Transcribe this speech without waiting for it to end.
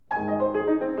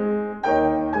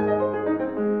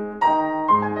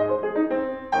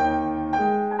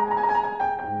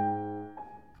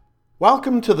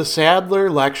Welcome to the Sadler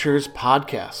Lectures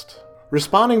podcast.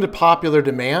 Responding to popular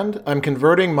demand, I'm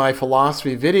converting my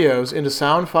philosophy videos into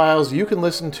sound files you can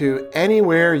listen to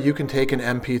anywhere you can take an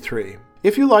MP3.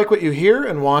 If you like what you hear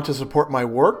and want to support my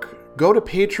work, go to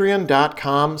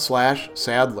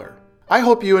patreon.com/Sadler. I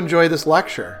hope you enjoy this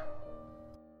lecture.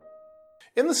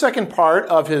 In the second part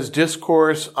of his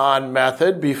discourse on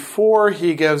method, before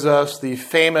he gives us the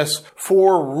famous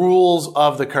 4 rules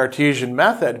of the Cartesian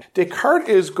method, Descartes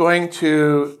is going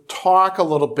to talk a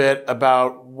little bit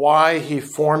about why he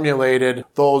formulated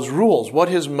those rules, what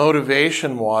his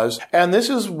motivation was. And this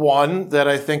is one that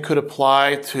I think could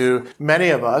apply to many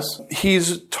of us.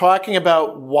 He's talking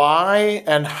about why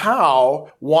and how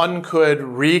one could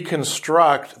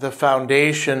reconstruct the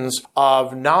foundations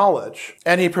of knowledge.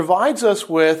 And he provides us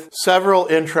with several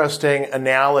interesting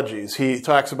analogies. He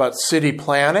talks about city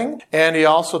planning, and he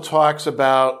also talks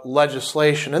about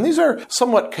legislation. And these are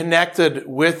somewhat connected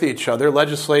with each other.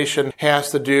 Legislation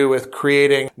has to do with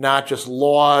creating not just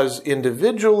laws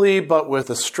individually, but with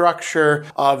the structure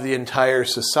of the entire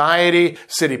society.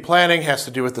 City planning has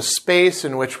to do with the space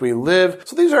in which we live.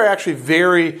 So these are actually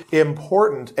very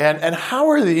important. And how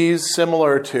are these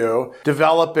similar to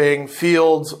developing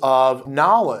fields of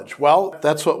knowledge? Well,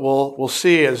 that's what we'll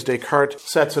see as Descartes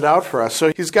sets it out for us.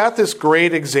 So he's got this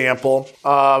great example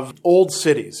of old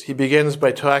cities. He begins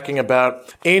by talking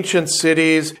about ancient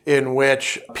cities in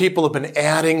which people have been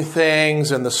adding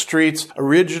things, and the streets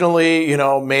originally,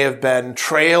 may have been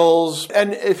trails.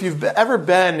 And if you've ever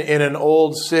been in an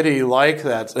old city like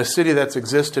that, a city that's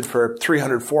existed for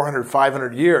 300, 400,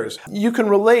 500 years, you can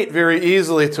relate very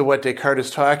easily to what Descartes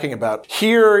is talking about.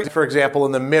 Here, for example,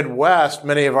 in the Midwest,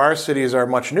 many of our cities are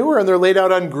much newer, and they're laid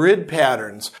out on grid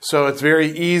patterns. So it's very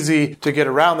easy to get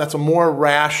around. That's a more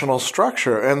rational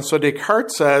structure. And so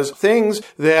Descartes says things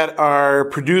that are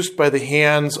produced by the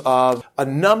hands of a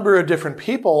number of different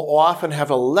people often have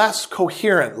a less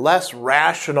coherent, less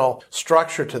rational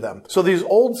structure to them. So these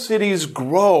old cities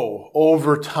grow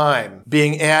over time,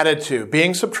 being added to,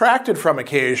 being subtracted from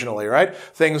occasionally, right?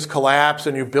 Things collapse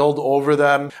and you build over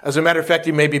them. As a matter of fact,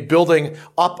 you may be building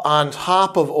up on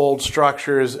top of old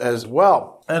structures as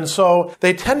well. And so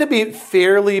they tend to be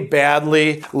fairly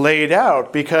badly laid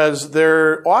out because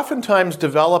they're oftentimes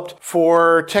developed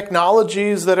for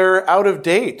technologies that are out of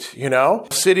date, A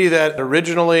city that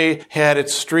originally had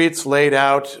its streets laid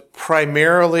out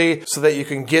primarily so that you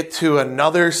can get to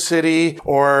another city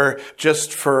or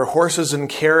just for horses and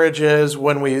carriages.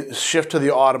 When we shift to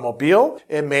the automobile,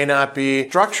 it may not be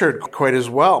structured quite as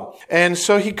well. And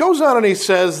so he goes on and he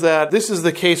says that this is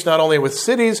the case not only with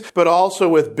cities, but also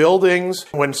with buildings.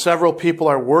 When several people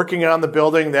are working on the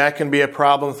building, that can be a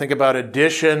problem. Think about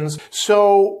additions.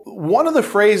 So one of the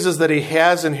phrases that he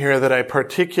has in here that I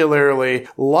particularly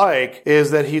like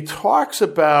is that he talks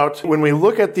about when we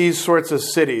look at these sorts of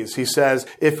cities, he says,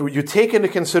 if you take into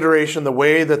consideration the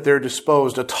way that they're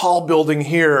disposed, a tall building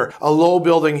here, a low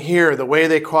building here, the way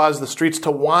they cause the streets to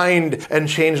wind and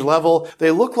change level, they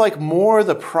look like more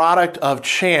the product of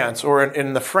chance, or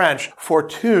in the French,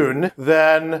 fortune,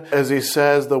 than, as he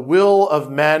says, the will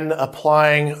of men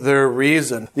applying their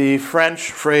reason. The French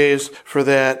phrase for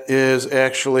that is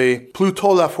actually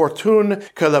plutôt la fortune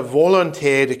que la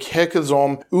volonté de quelques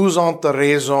hommes usant de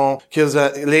raison qu'ils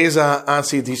les a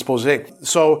ainsi disposés.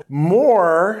 So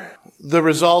more the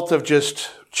result of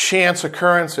just chance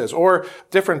occurrences or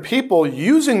different people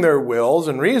using their wills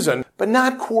and reason, but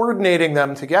not coordinating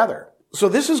them together. So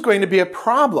this is going to be a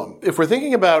problem. If we're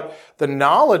thinking about the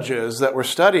knowledges that we're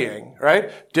studying,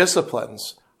 right?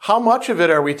 Disciplines. How much of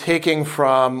it are we taking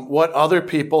from what other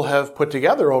people have put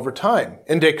together over time?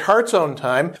 In Descartes' own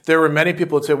time, there were many people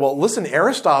who would say, well, listen,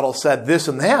 Aristotle said this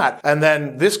and that, and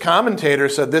then this commentator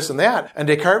said this and that. And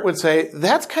Descartes would say,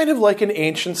 that's kind of like an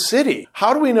ancient city.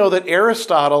 How do we know that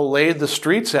Aristotle laid the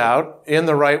streets out in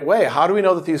the right way? How do we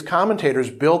know that these commentators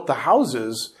built the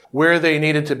houses where they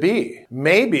needed to be?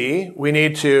 Maybe we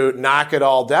need to knock it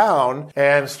all down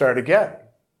and start again.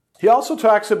 He also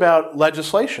talks about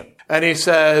legislation. And he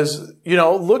says,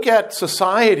 look at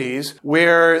societies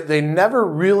where they never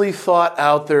really thought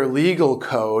out their legal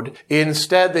code.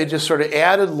 Instead, they just sort of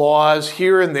added laws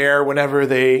here and there whenever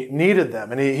they needed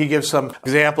them. And he gives some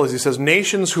examples. He says,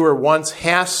 nations who were once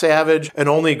half savage and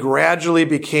only gradually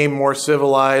became more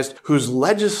civilized, whose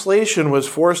legislation was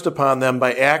forced upon them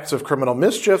by acts of criminal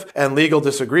mischief and legal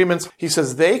disagreements. He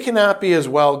says, they cannot be as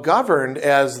well governed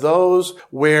as those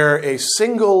where a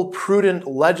single prudent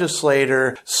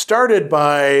legislator started started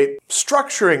by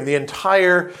structuring the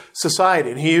entire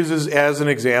society. And he uses as an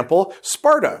example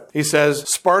Sparta. He says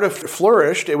Sparta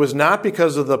flourished. It was not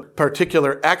because of the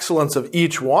particular excellence of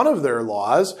each one of their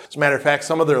laws. As a matter of fact,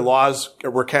 some of their laws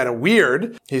were kind of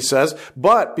weird, he says,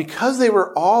 but because they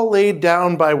were all laid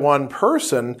down by one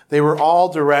person, they were all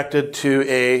directed to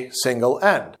a single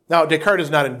end. Now, Descartes is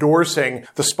not endorsing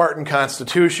the Spartan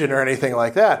constitution or anything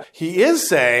like that. He is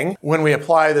saying, when we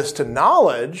apply this to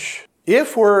knowledge,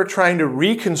 if we're trying to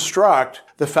reconstruct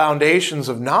the foundations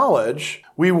of knowledge,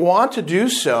 we want to do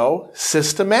so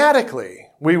systematically.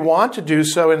 We want to do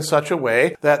so in such a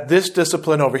way that this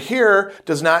discipline over here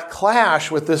does not clash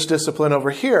with this discipline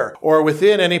over here. Or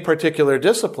within any particular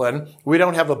discipline, we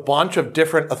don't have a bunch of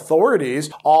different authorities,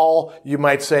 all, you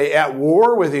might say, at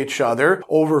war with each other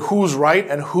over who's right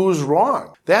and who's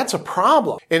wrong. That's a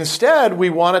problem. Instead,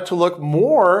 we want it to look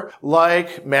more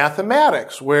like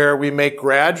mathematics, where we make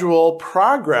gradual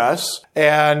progress,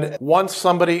 and once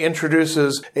somebody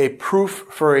introduces a proof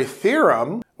for a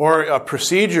theorem, or a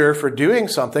procedure for doing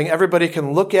something, everybody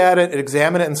can look at it,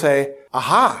 examine it, and say,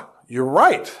 aha, you're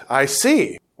right, I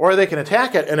see. Or they can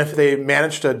attack it, and if they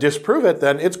manage to disprove it,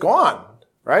 then it's gone,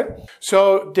 right?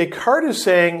 So Descartes is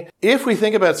saying, if we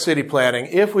think about city planning,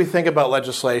 if we think about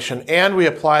legislation, and we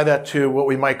apply that to what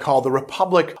we might call the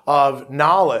republic of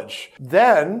knowledge,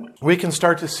 then we can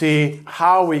start to see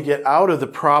how we get out of the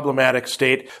problematic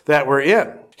state that we're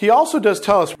in. He also does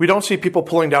tell us we don't see people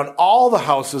pulling down all the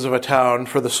houses of a town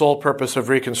for the sole purpose of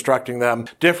reconstructing them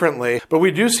differently, but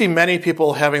we do see many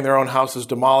people having their own houses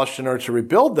demolished in order to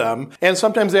rebuild them, and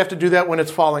sometimes they have to do that when it's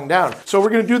falling down. So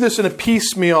we're going to do this in a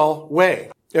piecemeal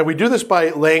way. And we do this by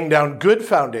laying down good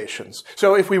foundations.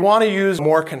 So if we want to use a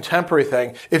more contemporary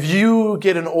thing, if you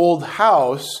get an old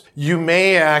house, you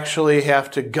may actually have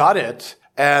to gut it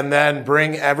and then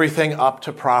bring everything up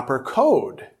to proper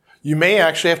code. You may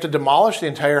actually have to demolish the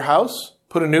entire house,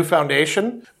 put a new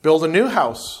foundation, build a new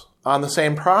house on the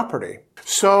same property.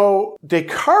 So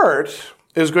Descartes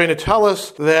is going to tell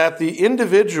us that the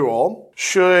individual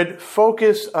should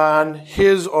focus on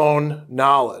his own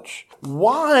knowledge.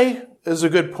 Why is a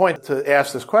good point to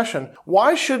ask this question.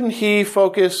 Why shouldn't he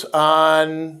focus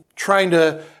on trying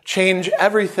to change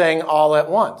everything all at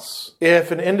once?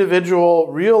 If an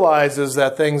individual realizes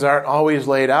that things aren't always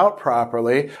laid out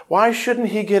properly, why shouldn't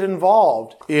he get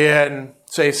involved in,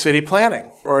 say, city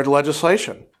planning or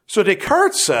legislation? So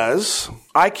Descartes says,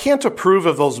 I can't approve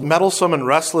of those meddlesome and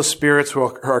restless spirits who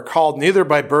are called neither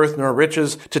by birth nor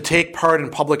riches to take part in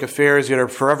public affairs, yet are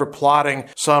forever plotting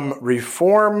some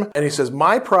reform. And he says,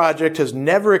 my project has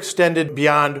never extended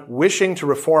beyond wishing to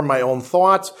reform my own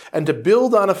thoughts and to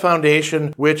build on a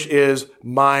foundation which is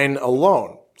mine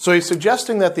alone. So he's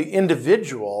suggesting that the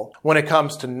individual, when it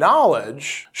comes to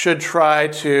knowledge, should try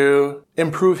to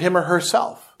improve him or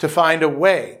herself, to find a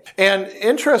way. And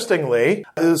interestingly,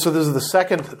 so this is the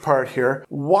second part here,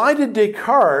 why did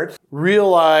Descartes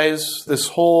realize this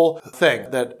whole thing,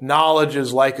 that knowledge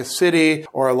is like a city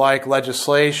or like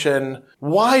legislation?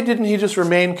 Why didn't he just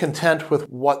remain content with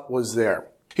what was there?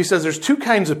 He says there's two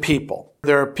kinds of people.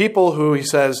 There are people who, he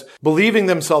says, believing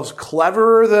themselves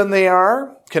cleverer than they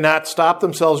are, cannot stop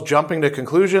themselves jumping to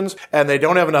conclusions, and they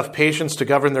don't have enough patience to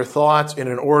govern their thoughts in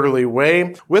an orderly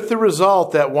way, with the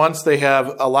result that once they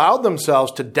have allowed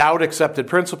themselves to doubt accepted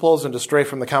principles and to stray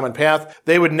from the common path,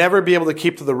 they would never be able to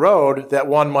keep to the road that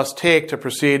one must take to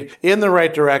proceed in the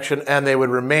right direction, and they would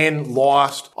remain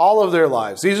lost all of their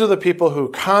lives. These are the people who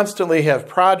constantly have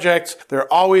projects,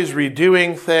 they're always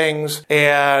redoing things,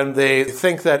 and they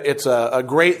think that it's a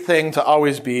great thing to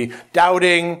always be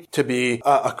doubting, to be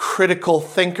a critical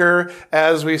thinker,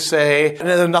 as we say. And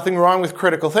there's nothing wrong with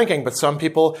critical thinking, but some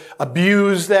people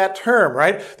abuse that term,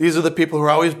 right? These are the people who are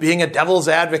always being a devil's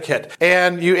advocate.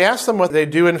 And you ask them what they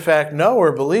do in fact know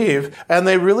or believe, and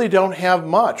they really don't have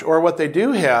much. Or what they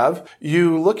do have,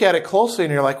 you look at it closely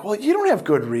and you're like, well, you don't have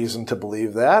good reason to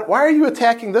believe that. Why are you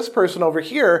attacking this person over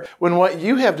here when what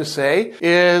you have to say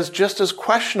is just as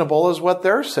questionable as what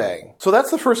they're saying? So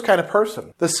that's the first kind of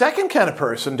person. The second kind of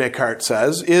person, Descartes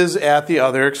says, is at the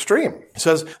other extreme. He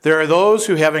says, there are those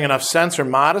who, having enough sense or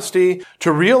modesty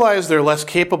to realize they're less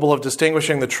capable of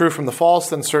distinguishing the true from the false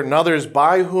than certain others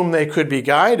by whom they could be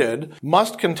guided,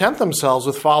 must content themselves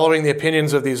with following the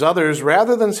opinions of these others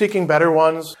rather than seeking better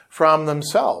ones from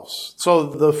themselves. So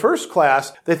the first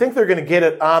class, they think they're going to get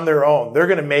it on their own. They're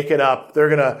going to make it up. They're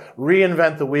going to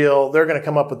reinvent the wheel. They're going to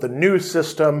come up with a new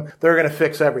system. They're going to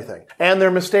fix everything. And they're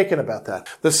mistaken about that.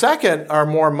 The second are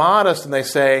more modest and they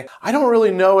say, I don't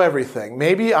really know everything.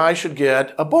 Maybe I should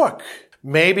get a book.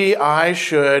 Maybe I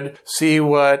should see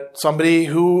what somebody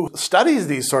who studies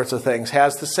these sorts of things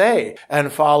has to say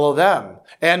and follow them.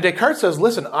 And Descartes says,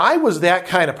 listen, I was that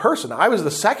kind of person. I was the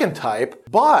second type,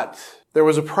 but there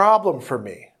was a problem for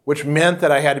me, which meant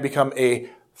that I had to become a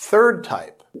third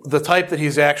type, the type that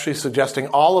he's actually suggesting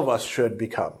all of us should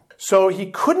become. So he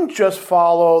couldn't just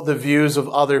follow the views of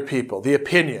other people, the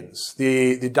opinions,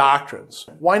 the doctrines.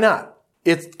 Why not?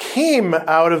 It came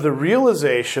out of the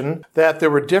realization that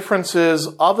there were differences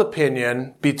of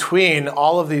opinion between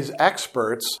all of these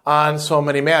experts on so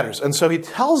many matters. And so he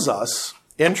tells us,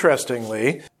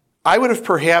 interestingly, I would have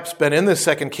perhaps been in this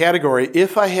second category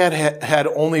if I had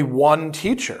only one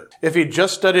teacher. If he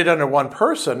just studied under one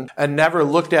person and never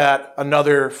looked at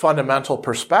another fundamental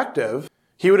perspective,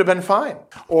 he would have been fine.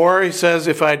 Or he says,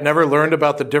 if I'd never learned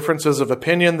about the differences of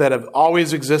opinion that have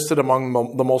always existed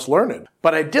among the most learned.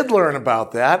 But I did learn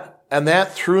about that, and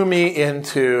that threw me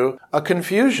into a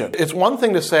confusion. It's one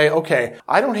thing to say, okay,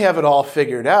 I don't have it all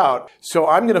figured out, so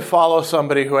I'm going to follow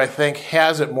somebody who I think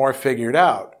has it more figured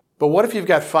out. But what if you've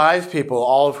got 5 people,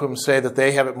 all of whom say that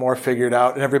they have it more figured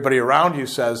out, and everybody around you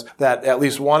says that at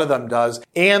least one of them does,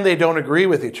 and they don't agree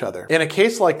with each other? In a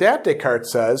case like that,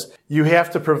 Descartes says, you have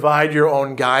to provide your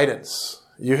own guidance.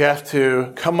 You have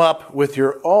to come up with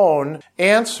your own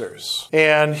answers.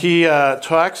 And he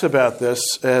talks about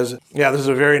this as, this is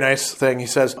a very nice thing. He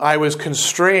says, I was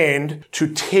constrained to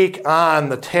take on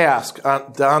the task,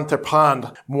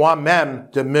 d'entreprendre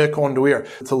moi-même de me conduire,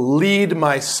 to lead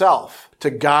myself, to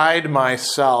guide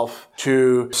myself,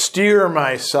 to steer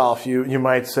myself, you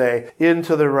might say,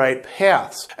 into the right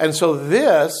paths. And so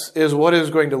this is what is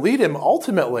going to lead him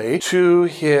ultimately to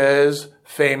his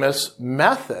famous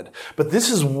method. But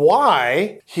this is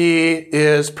why he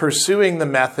is pursuing the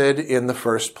method in the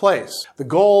first place. The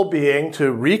goal being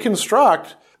to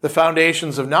reconstruct the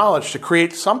foundations of knowledge, to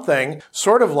create something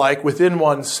sort of like within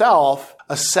oneself,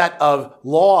 a set of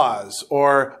laws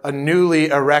or a newly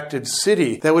erected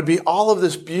city that would be all of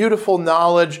this beautiful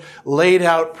knowledge laid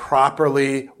out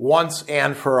properly once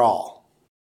and for all.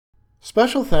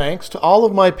 Special thanks to all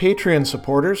of my Patreon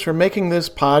supporters for making this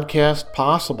podcast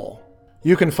possible.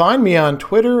 You can find me on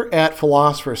Twitter at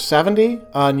Philosopher70,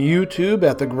 on YouTube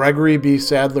at the Gregory B.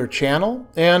 Sadler channel,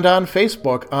 and on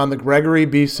Facebook on the Gregory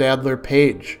B. Sadler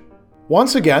page.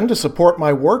 Once again, to support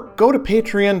my work, go to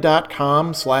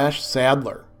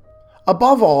patreon.com/Sadler.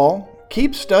 Above all,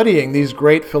 keep studying these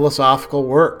great philosophical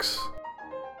works.